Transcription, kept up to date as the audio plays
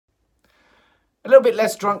A little bit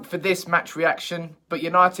less drunk for this match reaction, but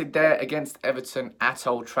United there against Everton at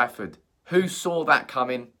Old Trafford. Who saw that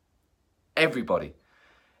coming? Everybody.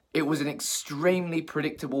 It was an extremely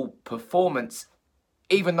predictable performance,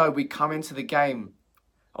 even though we come into the game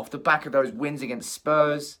off the back of those wins against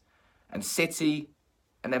Spurs and City,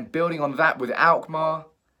 and then building on that with Alkmaar.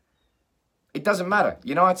 It doesn't matter.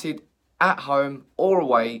 United at home or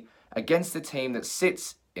away against a team that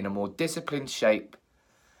sits in a more disciplined shape.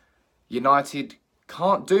 United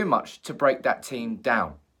can't do much to break that team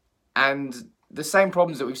down. And the same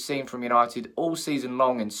problems that we've seen from United all season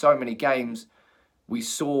long in so many games, we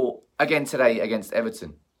saw again today against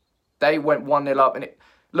Everton. They went 1-0 up, and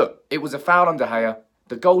it was a foul on De Gea.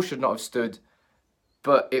 The goal should not have stood,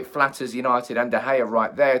 but it flatters United and De Gea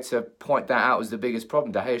right there to point that out as the biggest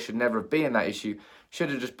problem. De Gea should never have been in that issue. Should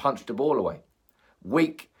have just punched the ball away.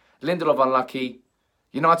 Weak. Lindelof unlucky.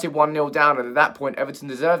 United 1-0 down, and at that point, Everton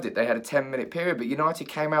deserved it. They had a 10-minute period, but United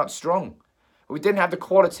came out strong. We didn't have the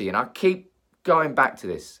quality, and I keep going back to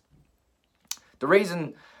this. The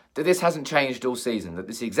reason that this hasn't changed all season, that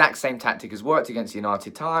this exact same tactic has worked against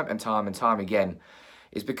United time and time and time again,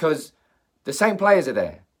 is because the same players are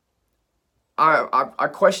there. I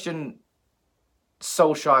question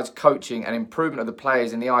Solskjaer's coaching and improvement of the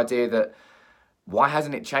players and the idea that why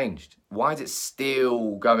hasn't it changed? Why is it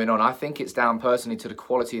still going on? I think it's down personally to the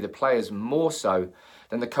quality of the players more so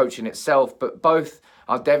than the coaching itself, but both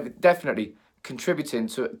are definitely contributing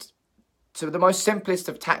to the most simplest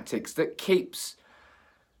of tactics that keeps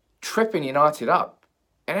tripping United up.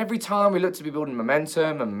 And every time we look to be building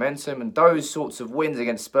momentum and those sorts of wins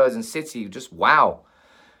against Spurs and City, just wow.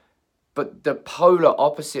 But the polar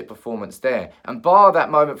opposite performance there. And bar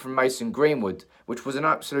that moment from Mason Greenwood, which was an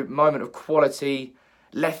absolute moment of quality,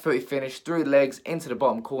 left-footed finish, through the legs, into the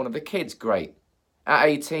bottom corner. The kid's great. At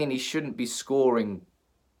 18, he shouldn't be scoring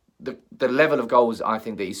the level of goals I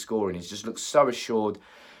think that he's scoring. He just looks so assured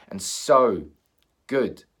and so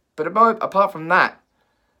good. But apart from that,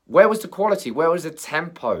 where was the quality? Where was the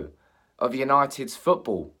tempo of United's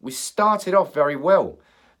football? We started off very well,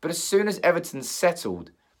 but as soon as Everton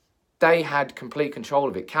settled, they had complete control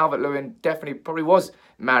of it. Calvert-Lewin definitely probably was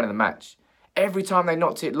man of the match. Every time they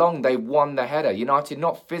knocked it long, they won the header. United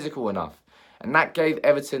not physical enough. And that gave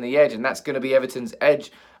Everton the edge, and that's going to be Everton's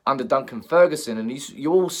edge under Duncan Ferguson. And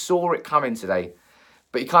you all saw it coming today,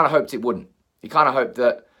 but you kind of hoped it wouldn't. You kind of hoped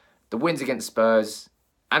that the wins against Spurs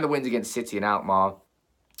and the wins against City and Alkmaar,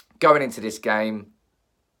 going into this game,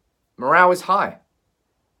 morale is high.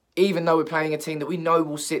 Even though we're playing a team that we know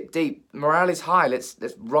will sit deep, morale is high. Let's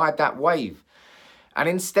ride that wave. And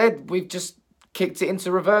instead, we've just kicked it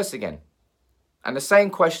into reverse again. And the same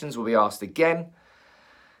questions will be asked again.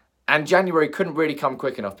 And January couldn't really come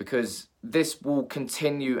quick enough because this will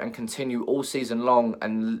continue and continue all season long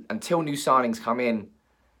and until new signings come in,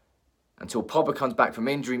 until Pogba comes back from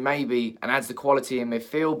injury maybe and adds the quality in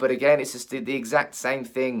midfield. But again, it's just the exact same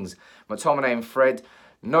things. McTominay and Fred,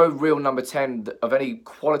 no real number 10 of any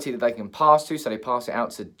quality that they can pass to, so they pass it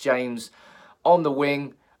out to James on the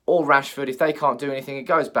wing or Rashford. If they can't do anything, it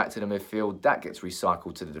goes back to the midfield. That gets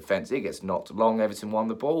recycled to the defence. It gets knocked long. Everton won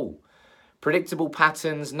the ball. Predictable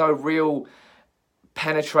patterns, no real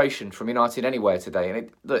penetration from United anywhere today.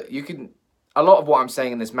 And a lot of what I'm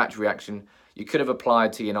saying in this match reaction, you could have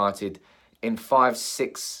applied to United in 5,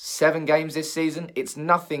 6, 7 games this season. It's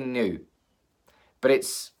nothing new, but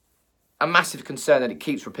it's a massive concern that it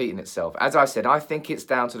keeps repeating itself. As I said, I think it's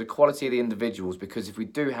down to the quality of the individuals, because if we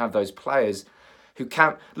do have those players who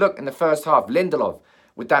can't... Look, in the first half, Lindelof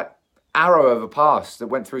with that arrow of a pass that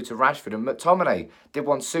went through to Rashford, and McTominay did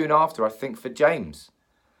one soon after, I think, for James.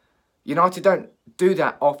 United don't do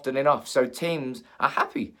that often enough, so teams are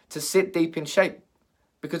happy to sit deep in shape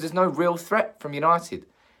because there's no real threat from United.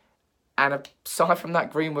 And aside from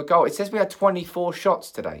that Greenwood goal, it says we had 24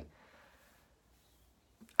 shots today.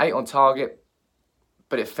 8 on target,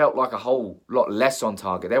 but it felt like a whole lot less on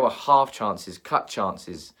target. There were half chances, cut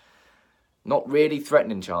chances, not really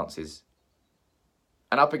threatening chances.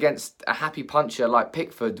 And up against a happy puncher like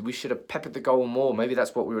Pickford, we should have peppered the goal more. Maybe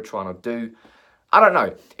that's what we were trying to do. I don't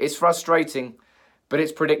know. It's frustrating, but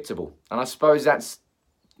it's predictable. And I suppose that's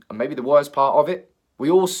maybe the worst part of it. We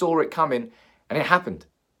all saw it coming, and it happened.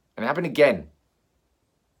 And it happened again.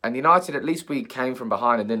 And United, at least we came from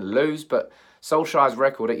behind and didn't lose, but Solskjaer's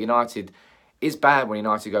record at United is bad when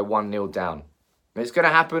United go 1-0 down. And it's going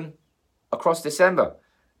to happen across December.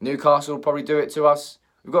 Newcastle will probably do it to us.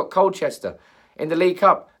 We've got Colchester. In the League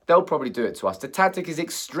Cup, they'll probably do it to us. The tactic is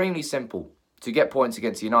extremely simple to get points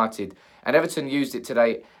against United, and Everton used it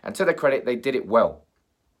today, and to their credit, they did it well.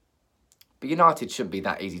 But United shouldn't be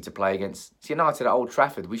that easy to play against. It's United at Old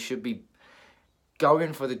Trafford. We should be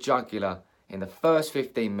going for the jugular in the first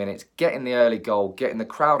 15 minutes, getting the early goal, getting the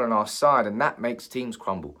crowd on our side, and that makes teams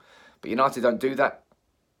crumble. But United don't do that,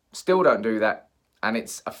 still don't do that, and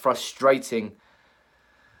it's a frustrating,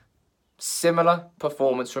 similar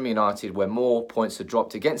performance from United where more points are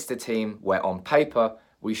dropped against a team where on paper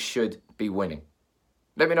we should be winning.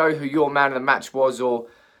 Let me know who your man of the match was, or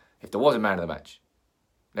if there was a man of the match.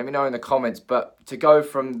 Let me know in the comments. But to go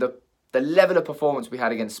from the level of performance we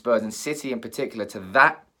had against Spurs and City in particular to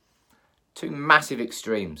that, two massive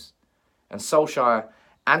extremes. And Solskjaer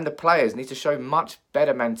and the players need to show much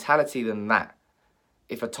better mentality than that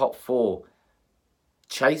if a top four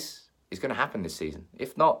chase is going to happen this season.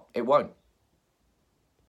 If not, it won't.